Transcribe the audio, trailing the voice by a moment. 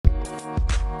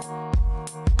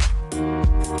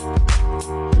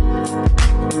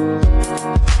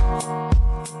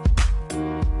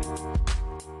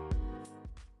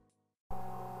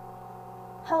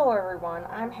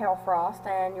Hail Frost,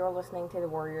 and you're listening to the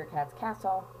Warrior Cats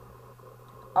Castle.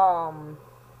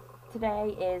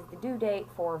 Today is the due date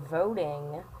for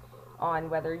voting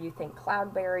on whether you think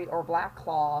Cloudberry or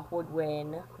Blackclaw would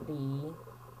win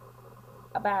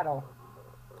a battle.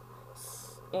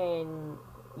 And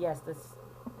yes, this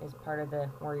is part of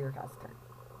the Warrior Cats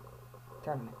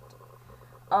tournament.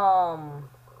 I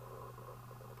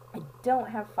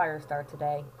don't have Firestar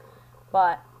today,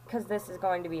 but because this is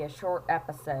going to be a short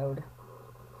episode.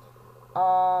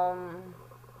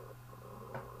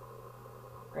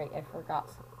 Great, I forgot.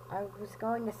 I was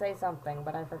going to say something,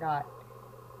 but I forgot.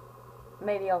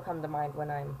 Maybe it'll come to mind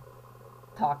when I'm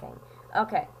talking.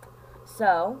 Okay,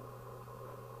 so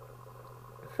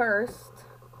first,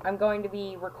 I'm going to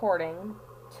be recording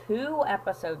 2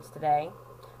 episodes today.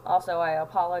 Also, I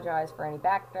apologize for any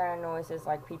background noises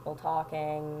like people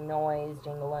talking, noise,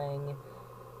 jingling,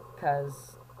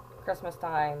 because Christmas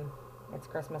time, it's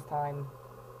Christmas time.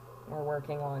 We're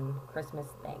working on Christmas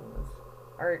things.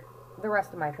 Or the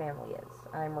rest of my family is.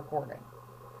 I'm recording.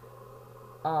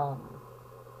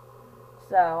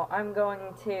 So I'm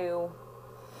going to,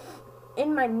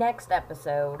 in my next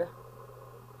episode,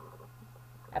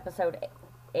 episode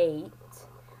 8,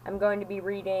 I'm going to be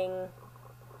reading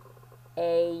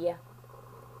a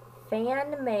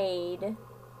fan-made,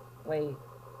 a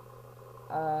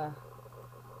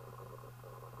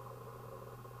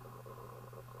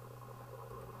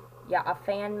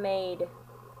fan-made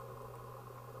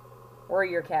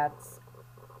Warrior Cats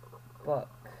book.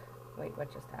 Wait,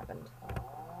 what just happened?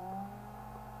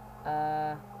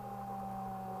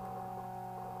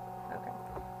 Okay.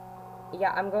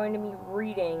 Yeah, I'm going to be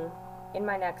reading, in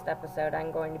my next episode,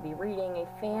 I'm going to be reading a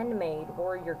fan-made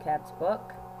Warrior Cats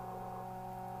book.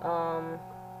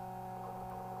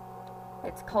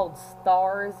 It's called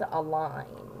Stars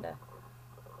Aligned.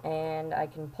 And I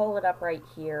can pull it up right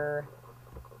here.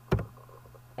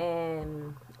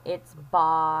 And it's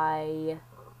by...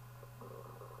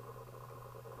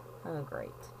 Oh, great.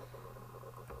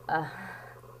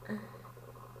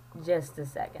 Just a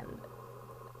second.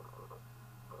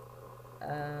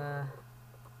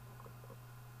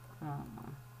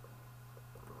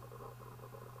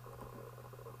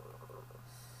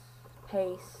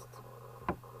 Paste.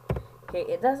 Okay,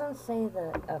 it doesn't say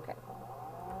the... Okay.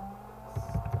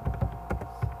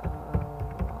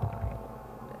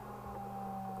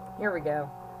 Here we go.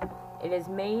 It is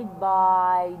made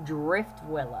by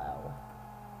Driftwillow.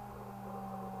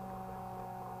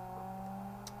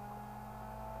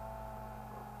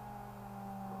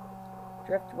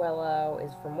 Driftwillow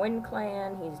is from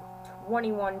WindClan. He's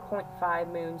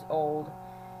 21.5 moons old.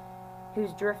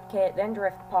 Who's Driftkit, then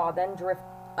Driftpaw, then Drift...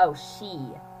 Oh,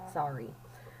 she. Sorry.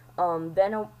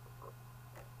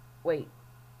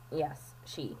 Yes,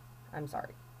 she. I'm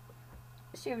sorry.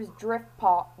 She was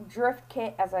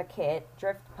Driftkit as a kit,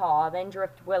 Driftpaw, then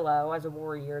Driftwillow as a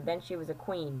warrior, then she was a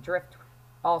queen,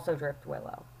 also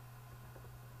Driftwillow.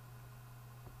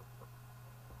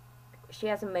 She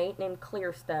has a mate named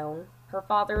Clearstone. Her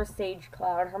father is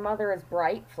Sagecloud. Her mother is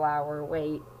Brightflower.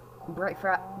 Wait,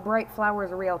 Brightflower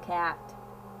is a real cat.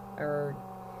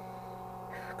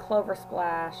 Clover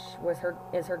Splash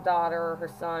is her daughter. Her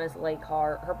son is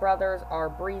Lakeheart. Her brothers are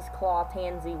Breezeclaw,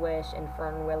 Tansy Wish, and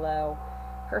Fernwillow.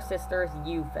 Her sister is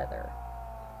Ewefeather.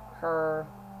 Her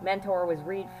mentor was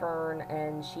Reed Fern,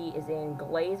 and she is in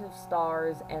Glaze of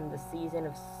Stars and the Season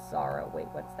of Sorrow. Wait,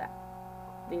 what's that?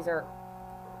 These are...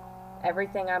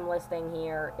 Everything I'm listing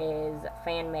here is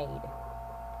fan-made.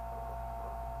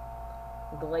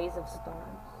 Glaze of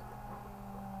Stars.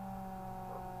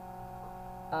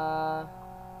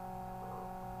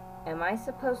 Am I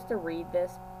supposed to read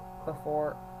this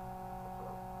before?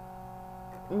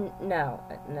 No,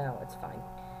 it's fine.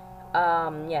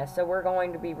 Yeah, so we're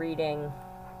going to be reading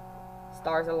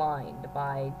Stars Aligned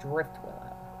by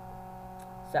Driftwillow.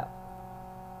 So,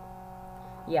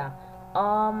 yeah.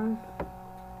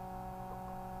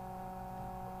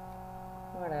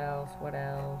 What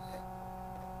else?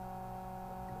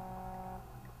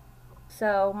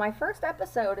 So, my first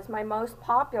episode is my most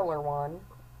popular one.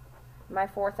 My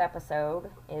 4th episode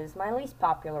is my least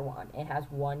popular one. It has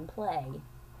 1 play.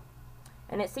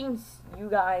 And it seems you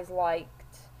guys liked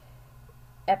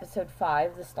episode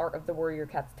 5, the start of the Warrior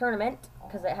Cats tournament,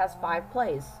 because it has 5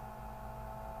 plays.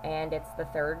 And it's the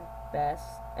 3rd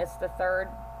best. It's the 3rd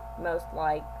most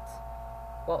liked.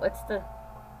 Well, it's the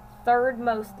 3rd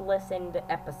most listened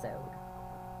episode.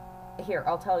 Here,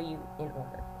 I'll tell you in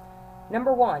order.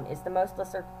 Number 1 is the most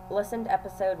listened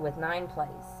episode with 9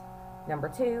 plays. Number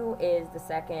 2 is the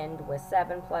 2nd with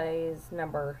 7 plays.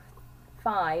 Number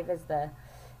 5 is the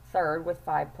 3rd with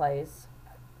 5 plays.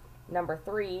 Number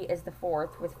 3 is the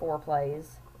 4th with 4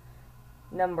 plays.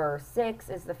 Number 6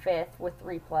 is the 5th with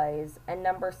 3 plays. And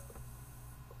number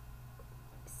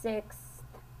 6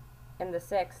 and the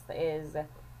 6th is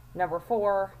number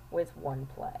 4 with 1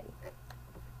 play.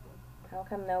 How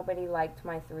come nobody liked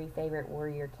my 3 favorite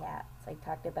warrior cats? I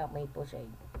talked about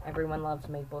Mapleshade. Everyone loves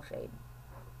Mapleshade.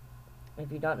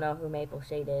 If you don't know who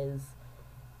Mapleshade is,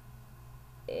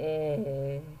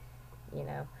 you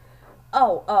know.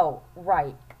 Oh,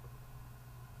 right.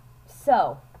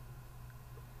 So,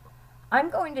 I'm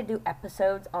going to do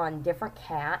episodes on different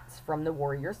cats from the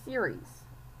Warrior series.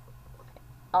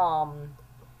 I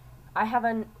have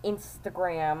an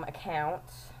Instagram account.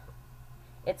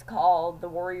 It's called The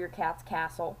Warrior Cats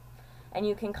Castle. And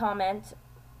you can comment.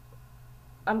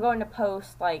 I'm going to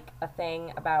post like a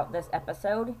thing about this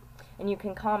episode. And you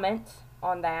can comment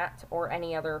on that or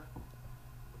any other.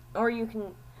 Or you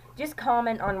can just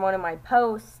comment on one of my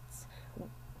posts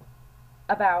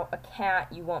about a cat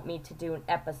you want me to do an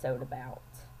episode about.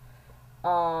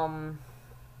 Now,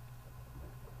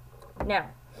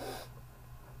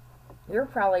 you're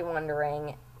probably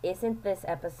wondering, isn't this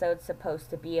episode supposed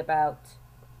to be about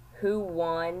who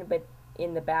won but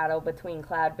in the battle between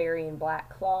Cloudberry and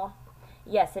Blackclaw?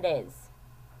 Yes, it is.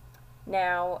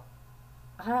 Now,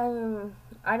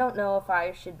 I don't know if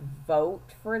I should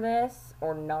vote for this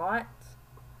or not.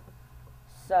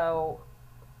 So,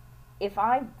 if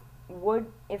I voted,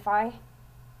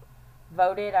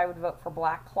 I would vote for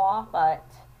Blackclaw, but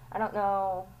I don't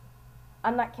know.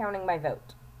 I'm not counting my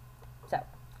vote. So,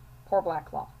 poor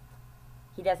Blackclaw.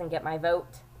 He doesn't get my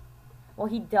vote. Well,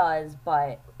 he does,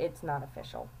 but it's not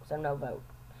official, so no vote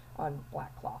on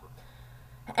Blackclaw.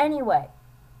 Anyway,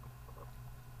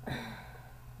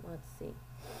 let's see.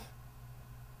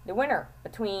 The winner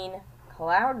between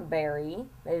Cloudberry,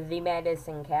 the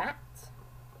medicine cat,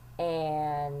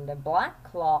 and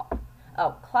Blackclaw.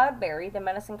 Oh, Cloudberry, the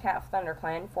medicine cat of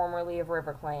ThunderClan, formerly of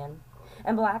RiverClan,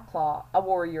 and Blackclaw, a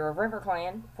warrior of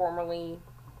RiverClan, formerly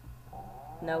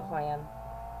no clan.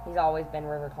 He's always been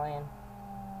RiverClan.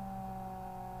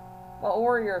 Well,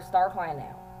 warrior of StarClan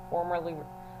now, formerly.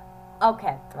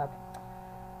 Okay.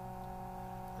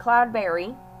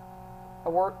 Cloudberry,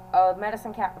 a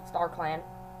medicine cat of StarClan,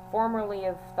 formerly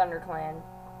of ThunderClan,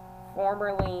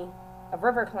 formerly of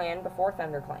RiverClan before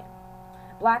ThunderClan.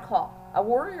 Blackclaw, a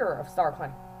warrior of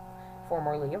StarClan,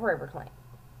 formerly of RiverClan.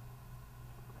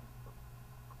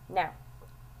 Now,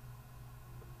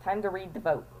 time to read the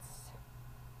votes.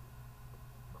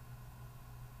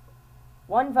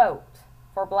 1 vote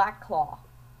for Blackclaw.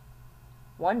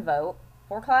 1 vote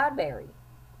for Cloudberry.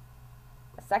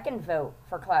 A 2nd vote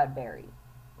for Cloudberry.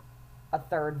 A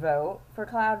 3rd vote for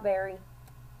Cloudberry.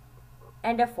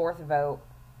 And a 4th vote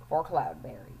for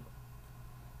Cloudberry.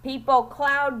 People,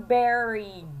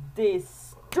 Cloudberry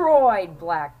destroyed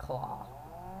Blackclaw.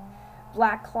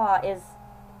 Blackclaw is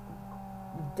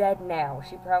dead now.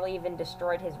 She probably even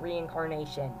destroyed his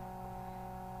reincarnation.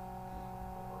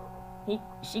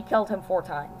 She killed him 4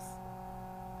 times.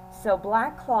 So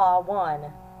Blackclaw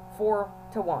won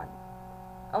 4-1.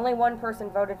 Only 1 person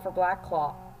voted for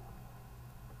Blackclaw.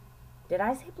 Did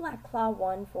I say Blackclaw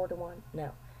won 4-1?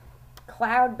 No.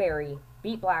 Cloudberry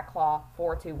beat Blackclaw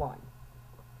 4-1.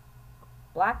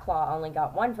 Blackclaw only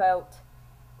got 1 vote,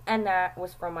 and that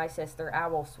was from my sister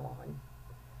Owlswan.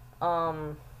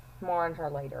 More on her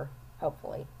later,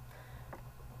 hopefully.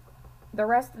 The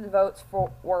rest of the votes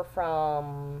were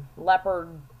from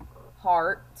Leopard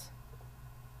Heart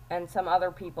and some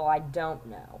other people I don't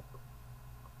know.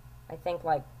 I think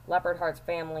like Leopard Heart's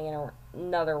family and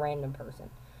another random person.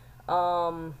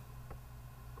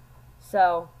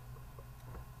 So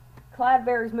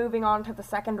Cloudberry's moving on to the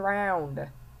 2nd round.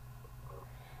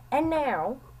 And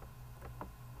now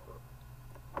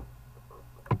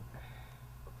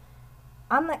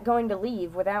I'm not going to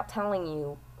leave without telling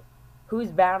you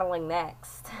who's battling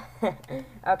next.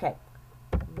 Okay.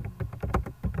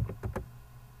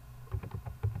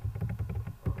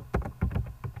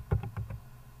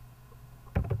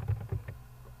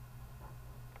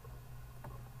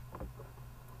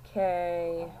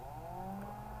 Okay.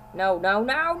 No.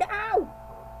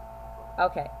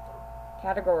 Okay.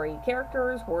 Category,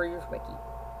 Characters, Warriors Wiki.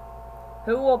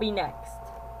 Who will be next?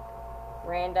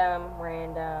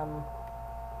 Random.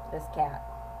 This cat.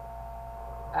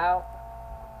 Oh.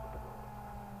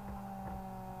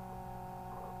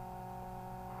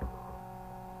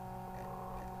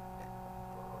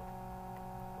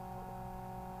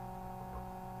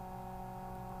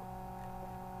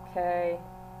 Okay.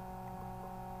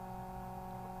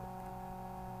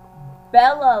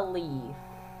 Bella Leaf.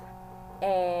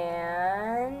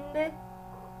 And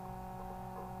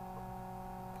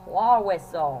Claw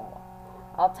Whistle.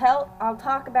 I'll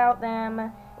talk about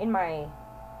them in my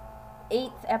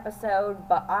 8th episode,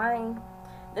 but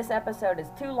this episode is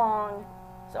too long,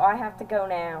 so I have to go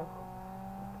now.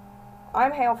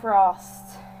 I'm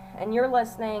Hailfrost, and you're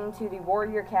listening to the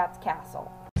Warrior Cats Castle.